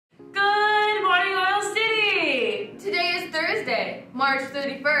Thursday, March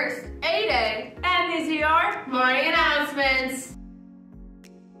 31st, A-Day. And these are your Morning announcements.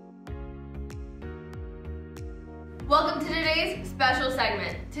 Welcome to today's special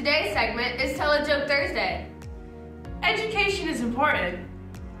segment. Today's segment is Tell a Joke Thursday. Education is important,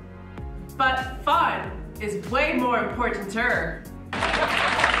 but fun is way more important.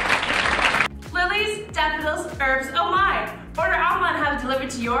 Lilies, daffodils, herbs, oh my! Order online and have it delivered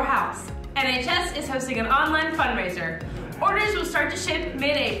to your house. NHS is hosting an online fundraiser. Orders will start to ship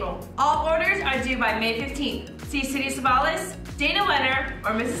mid-April. All orders are due by May 15th. See Cindy Savalas, Dana Wenner,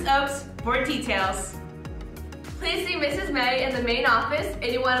 or Mrs. Oakes for details. Please see Mrs. May in the main office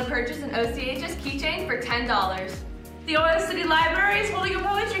and you want to purchase an OCHS keychain for $10. The Ohio City Library is holding a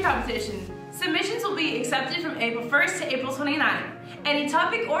poetry competition. Submissions will be accepted from April 1st to April 29th. Any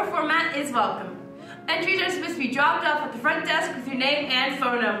topic or format is welcome. Entries are supposed to be dropped off at the front desk with your name and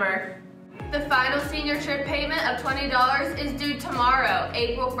phone number. The final senior trip payment of $20 is due tomorrow,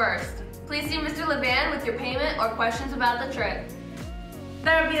 April 1st. Please see Mr. Levan with your payment or questions about the trip.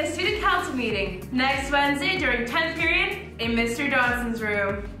 There will be a student council meeting next Wednesday during 10th period in Mr. Johnson's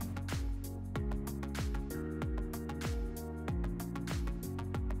room.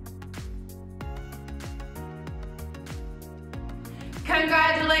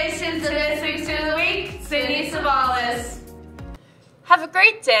 Congratulations to this week's Student of the Week, Cindy Savalas. Have a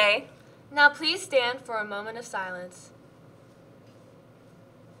great day. Now please stand for a moment of silence.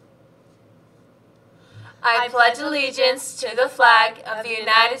 I pledge allegiance to the flag of the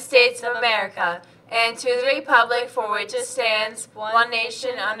United States of America and to the republic for which it stands, one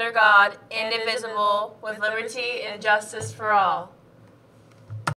nation under God, indivisible, with liberty and justice for all.